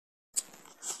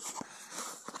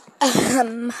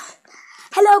Um,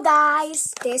 Hello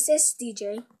guys, this is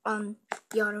DJ on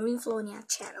your Flonia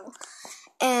channel,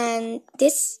 and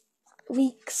this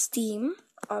week's theme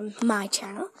on my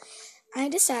channel, I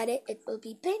decided it will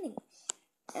be painting.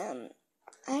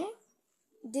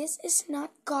 This is not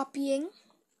copying.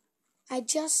 I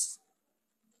just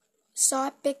saw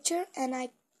a picture and I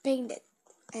painted,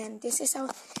 and this is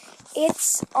how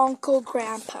it's Uncle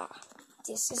Grandpa.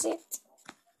 This is it.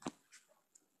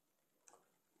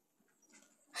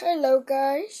 Hello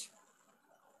guys.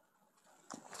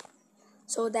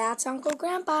 So that's Uncle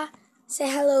Grandpa. Say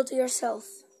hello to yourself.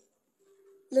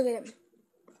 Look at him.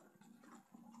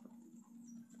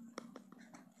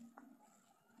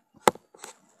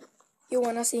 You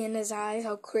wanna see in his eyes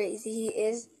how crazy he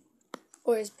is?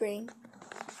 Or his brain?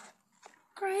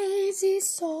 Crazy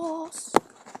sauce.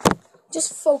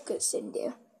 Just focus in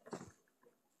there.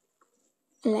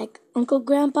 Like Uncle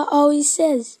Grandpa always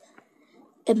says,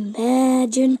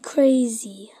 imagine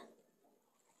crazy.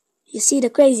 You see the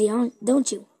crazy,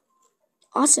 don't you?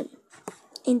 Awesome.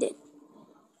 Ain't it?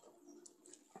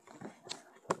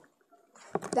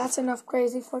 That's enough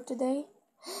crazy for today.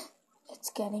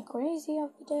 It's getting crazy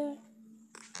over there.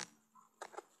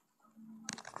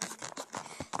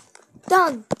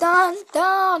 Done.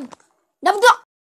 Done.